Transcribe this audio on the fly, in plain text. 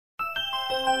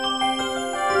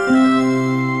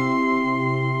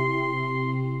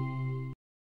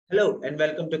Hello and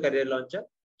welcome to Career Launcher.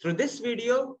 Through this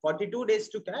video, 42 days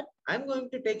to CAT, I'm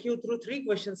going to take you through 3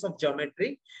 questions of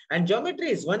geometry. And geometry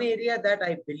is one area that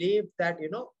I believe that,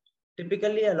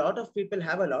 typically a lot of people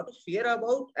have a lot of fear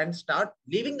about and start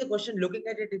leaving the question looking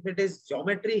at it. If it is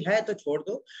geometry, hai to chhod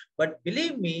do. But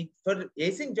believe me, for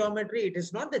acing geometry, it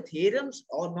is not the theorems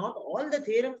or not all the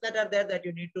theorems that are there that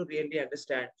you need to really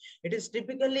understand. It is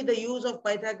typically the use of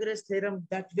Pythagoras theorem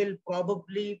that will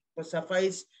probably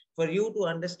suffice for you to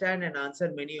understand and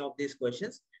answer many of these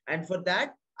questions. And for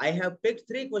that, I have picked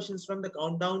 3 questions from the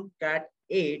countdown CAT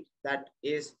 8 that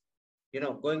is,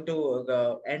 going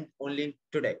to end only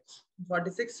today.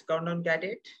 46, countdown CAT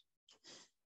 8.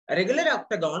 A regular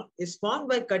octagon is formed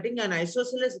by cutting an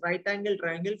isosceles right angle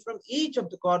triangle from each of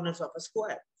the corners of a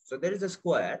square. So there is a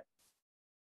square.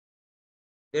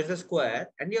 There's a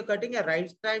square and you're cutting a right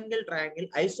angle triangle,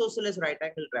 isosceles right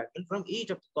angle triangle from each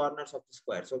of the corners of the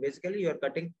square. So basically you're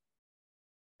cutting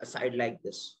a side like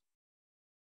this,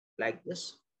 like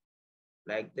this,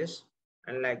 like this,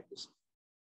 and like this.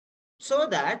 So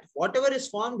that whatever is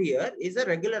formed here is a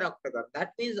regular octagon.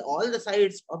 That means all the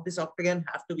sides of this octagon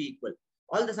have to be equal.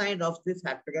 All the sides of this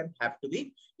octagon have to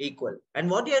be equal. And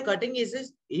what you are cutting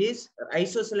is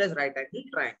isosceles right angle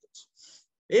triangles.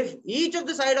 If each of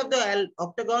the side of the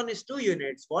octagon is 2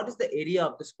 units, what is the area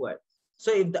of the square?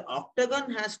 So if the octagon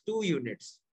has 2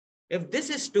 units, if this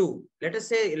is 2, let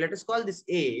us call this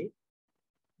A,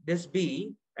 this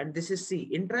B, and this is C.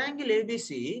 In triangle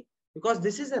ABC, because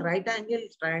this is a right angle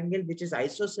triangle which is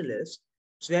isosceles,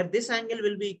 so where this angle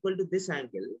will be equal to this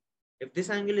angle. If this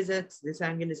angle is X, this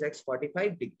angle is X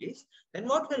 45 degrees, then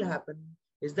what will happen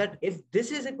is that if this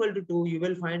is equal to 2, you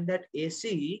will find that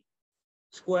AC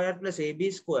square plus AB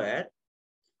square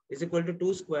is equal to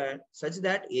 2 square, such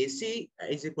that AC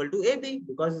is equal to AB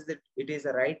because it is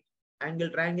a right angle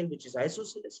triangle which is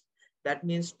isosceles. That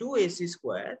means 2AC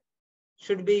square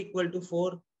should be equal to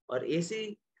 4 or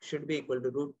AC should be equal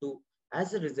to root 2.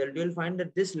 As a result, you will find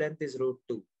that this length is root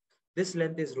 2. This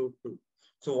length is root 2.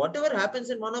 So whatever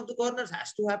happens in one of the corners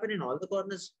has to happen in all the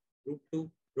corners. Root 2,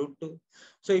 root 2.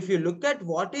 So if you look at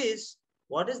what is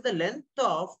the length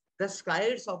of the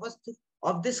sides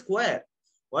of this square?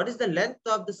 What is the length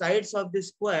of the sides of this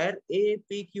square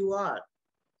APQR?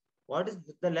 What is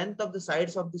the length of the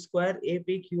sides of the square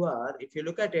APQR? If you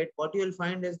look at it, what you will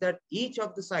find is that each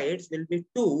of the sides will be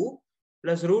 2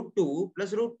 plus root 2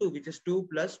 plus root 2, which is 2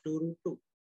 plus 2 root 2.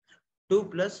 2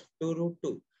 plus 2 root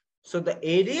 2. So the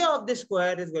area of the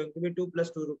square is going to be 2 plus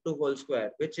 2 root 2 whole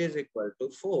square, which is equal to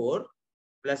 4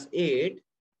 plus 8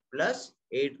 plus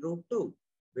 8 root 2,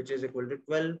 which is equal to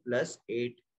 12 plus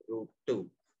 8 root 2,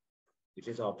 which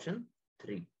is option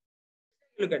 3.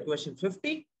 Look at question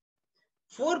 50.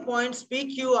 4 points P,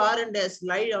 Q, R, and S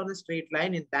lie on a straight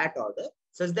line in that order,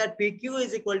 such that PQ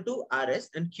is equal to RS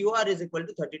and QR is equal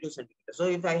to 32 centimeters. So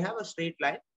if I have a straight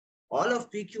line, all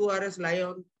of PQ, RS lie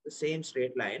on the same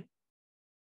straight line.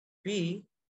 P,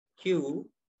 Q,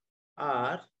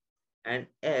 R, and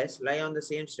S lie on the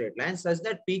same straight line, such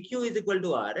that PQ is equal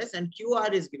to RS and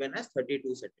QR is given as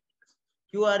 32 centimeters.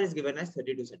 QR is given as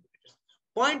 32 centimeters.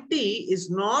 Point T is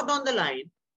not on the line.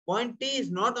 Point T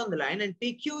is not on the line and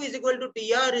PQ is equal to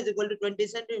TR is equal to 20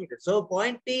 centimeters. So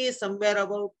point T is somewhere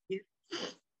about here.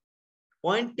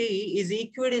 Point T is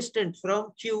equidistant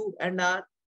from Q and R.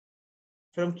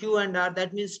 From Q and R,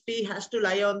 that means T has to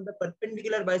lie on the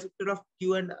perpendicular bisector of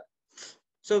Q and R.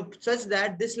 So such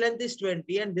that this length is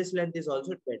 20 and this length is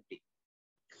also 20.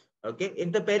 Okay.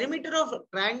 If the perimeter of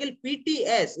triangle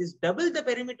PTS is double the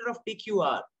perimeter of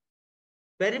TQR,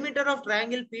 perimeter of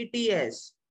triangle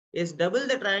PTS is double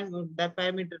the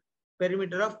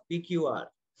perimeter of PQR.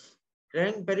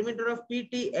 Perimeter of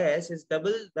PTS is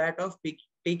double that of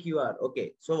TQR.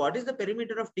 Okay, so what is the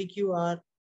perimeter of TQR?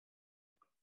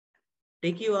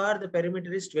 TQR, the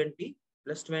perimeter is 20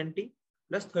 plus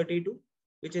 32,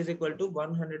 which is equal to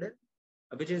 100,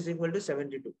 which is equal to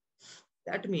 72.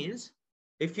 That means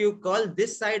if you call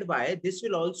this side Y, this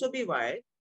will also be Y.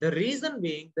 The reason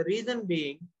being,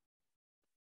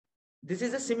 this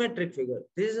is a symmetric figure.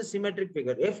 This is a symmetric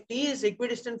figure. If T is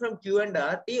equidistant from Q and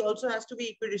R, T also has to be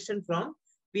equidistant from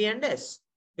P and S,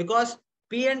 because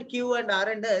P and Q and R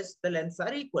and S, the lengths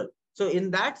are equal. So in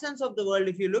that sense of the world,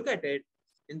 if you look at it,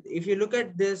 if you look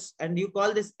at this and you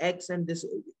call this X and this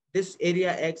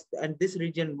area X and this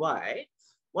region Y,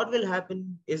 what will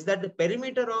happen is that the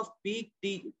perimeter of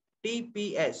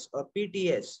TPS or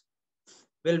PTS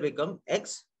will become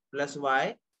X plus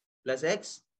Y plus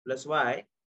X plus Y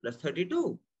plus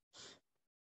 32,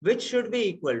 which should be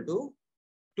equal to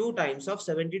 2 times of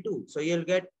 72. So you'll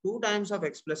get 2 times of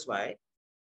x plus y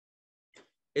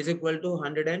is equal to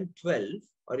 112,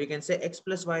 or you can say x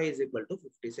plus y is equal to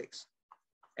 56.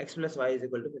 X plus y is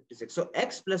equal to 56. So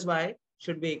x plus y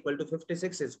should be equal to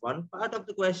 56 is one part of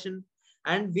the question.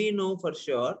 And we know for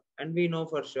sure,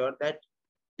 that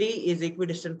t is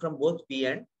equidistant from both P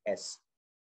and S.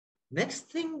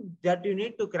 Next thing that you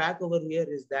need to crack over here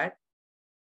is that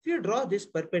if you draw this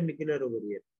perpendicular over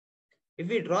here,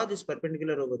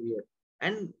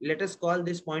 and let us call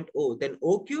this point O, then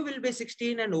OQ will be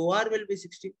 16 and OR will be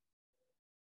 16.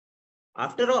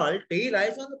 After all, T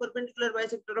lies on the perpendicular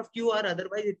bisector of QR,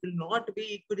 otherwise it will not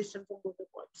be equidistant from both the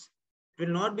points. It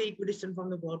will not be equidistant from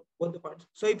both the points.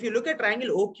 So if you look at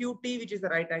triangle OQT, which is the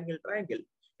right angle triangle,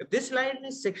 if this line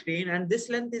is 16 and this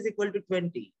length is equal to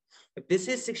 20, if this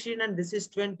is 16 and this is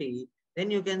 20,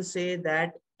 then you can say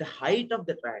that the height of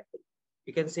the triangle,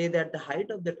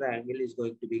 is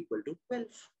going to be equal to 12.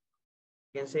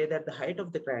 You can say that the height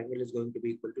of the triangle is going to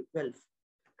be equal to 12.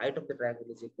 Height of the triangle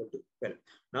is equal to 12.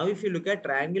 Now, if you look at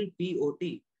triangle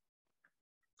POT,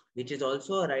 which is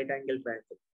also a right angle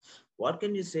triangle, what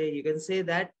can you say? You can say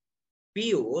that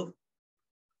PO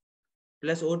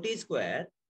plus OT square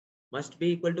must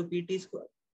be equal to PT square.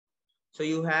 So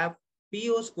you have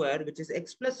PO square, which is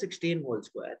x plus 16 whole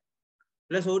square,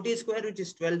 plus OT square, which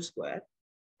is 12 square,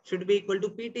 should be equal to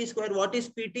PT square. What is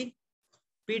PT?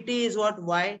 PT is what?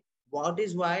 Y. What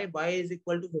is Y? Y is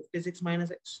equal to 56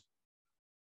 minus x.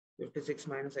 56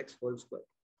 minus x whole square.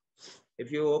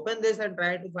 If you open this and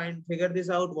try to figure this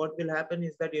out, what will happen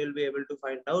is that you will be able to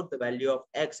find out the value of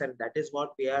x, and that is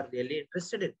what we are really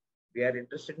interested in. We are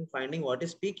interested in finding what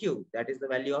is PQ, that is the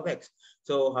value of x.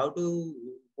 So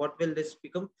what will this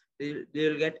become? You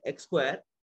will get x square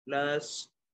plus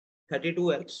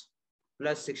 32x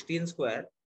plus 16 square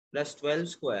plus 12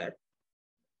 square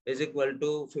is equal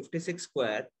to 56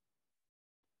 square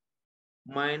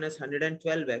minus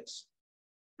 112x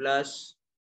plus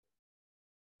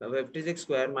 56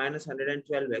 square minus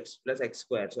 112x plus x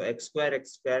square. So x square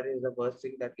is the first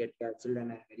thing that get cancelled,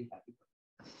 and I'm very happy.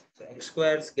 So x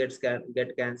squares get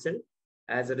cancelled.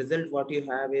 As a result, what you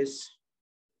have is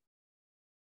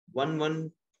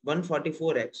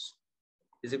 144x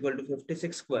is equal to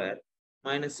 56 square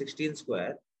minus 16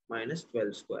 square minus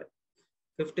 12 square.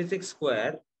 56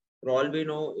 square, for all we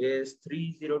know, is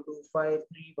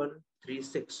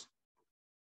 30253136.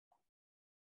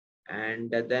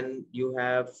 And then you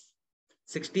have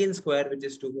 16 square, which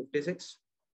is 256,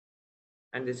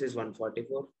 and this is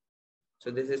 144.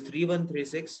 So this is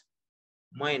 3136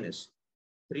 minus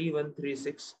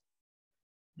 3136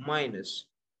 minus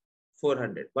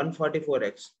 400.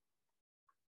 144x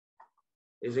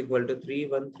is equal to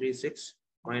 3136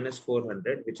 minus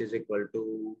 400, which is equal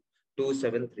to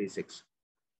 2736.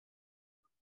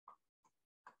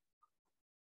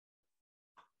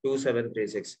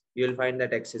 2736. You will find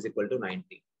that x is equal to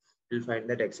 19. You'll find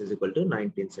that x is equal to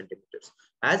 19 centimeters.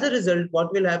 As a result,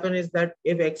 what will happen is that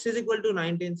if x is equal to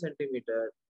 19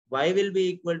 centimeter, y will be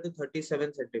equal to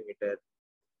 37 centimeter.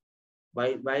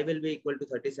 Y will be equal to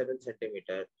 37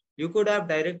 centimeter. You could have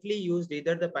directly used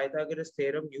either the Pythagoras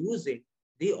theorem using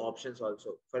the options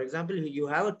also. For example, you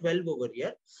have a 12 over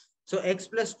here. So x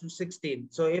plus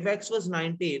 16. So if x was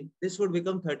 19, this would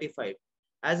become 35.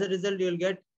 As a result, you'll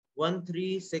get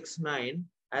 1369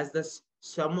 as the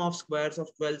sum of squares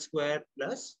of 12 square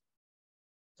plus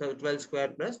 35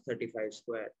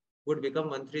 square would become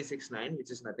 1369,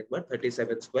 which is nothing but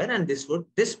 37 square. And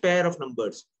this pair of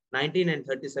numbers, 19 and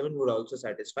 37, would also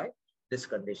satisfy this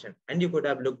condition. And you could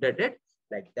have looked at it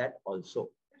like that also.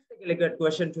 Let's take a look at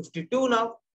question 52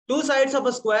 now. Two sides of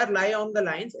a square lie on the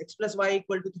lines x plus y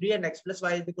equal to 3 and x plus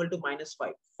y is equal to minus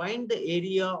 5. Find the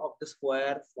area of the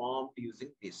square formed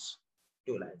using these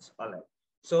two lines. All right.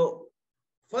 So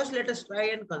first, let us try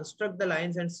and construct the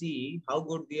lines and see how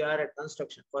good we are at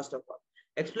construction. First of all,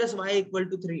 x plus y equal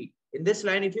to 3. In this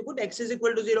line, if you put x is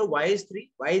equal to 0, y is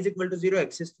 3, y is equal to 0,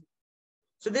 x is 3.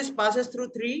 So this passes through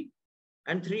 3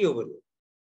 and 3 over here.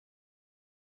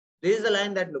 This is the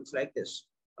line that looks like this.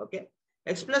 Okay.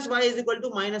 X plus y is equal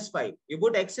to minus 5. You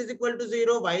put x is equal to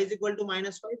 0, y is equal to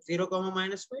minus 5, 0 comma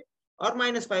minus 5, or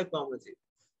minus 5 comma 0.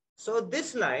 So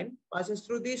this line passes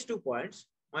through these 2 points,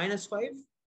 minus 5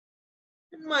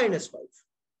 and minus 5,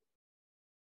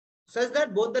 such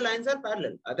that both the lines are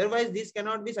parallel. Otherwise, these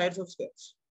cannot be sides of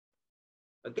squares.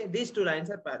 Okay, these 2 lines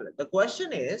are parallel. The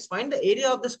question is, find the area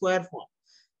of the square formed.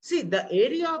 See, the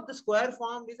area of the square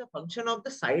formed is a function of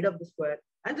the side of the square,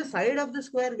 and the side of the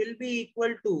square will be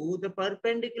equal to the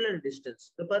perpendicular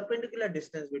distance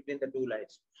between the 2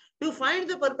 lines. To find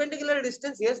the perpendicular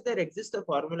distance, yes, there exists a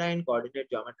formula in coordinate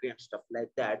geometry and stuff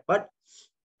like that, but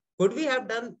Could we have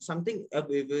done something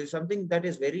that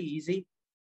is very easy?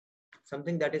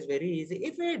 Something that is very easy.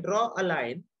 If I draw a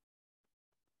line,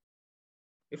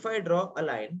 if I draw a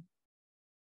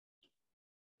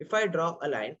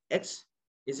line, x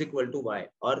is equal to y,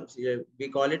 or we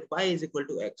call it y is equal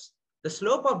to x. The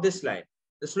slope of this line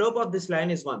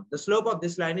is 1. The slope of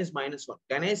this line is -1.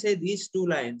 Can I say these two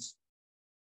lines,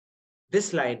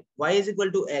 this line y is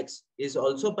equal to x is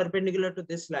also perpendicular to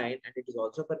this line, and it is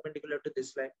also perpendicular to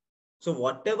this line? So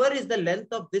whatever is the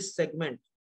length of this segment,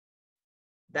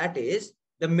 that is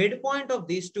the midpoint of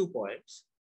these 2 points,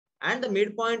 and the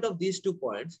midpoint of these 2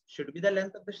 points should be the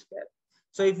length of the square.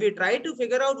 So if we try to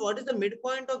figure out what is the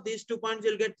midpoint of these 2 points,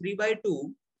 you'll get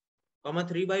 3/2,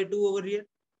 3/2 over here.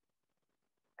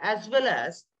 As well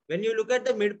as when you look at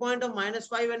the midpoint of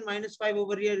 -5 and -5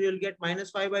 over here, you'll get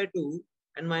 -5/2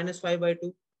 and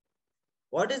 -5/2.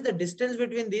 What is the distance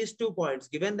between these 2 points,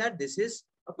 given that this is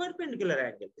a perpendicular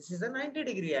angle? This is a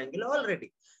 90-degree angle already.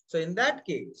 So in that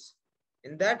case,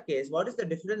 what is the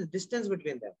distance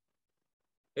between them?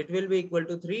 It will be equal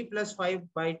to 3 plus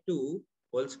 5/2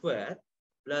 whole square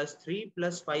plus 3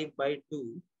 plus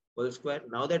 5/2 whole square.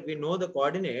 Now that we know the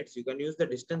coordinates, you can use the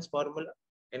distance formula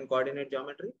in coordinate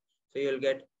geometry. So you'll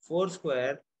get 4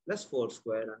 square plus 4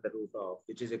 square under root of,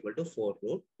 which is equal to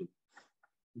 4√2.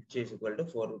 Which is equal to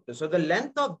 4√2. So the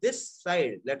length of this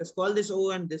side, let us call this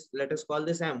O and this, let us call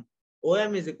this M.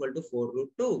 OM is equal to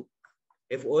 4√2.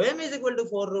 If OM is equal to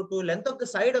 4√2, length of the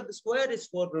side of the square is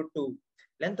 4√2.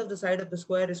 Length of the side of the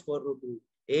square is 4√2.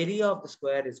 Area of the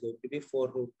square is going to be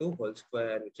 4√2 whole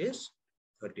square, which is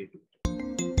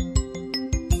 32.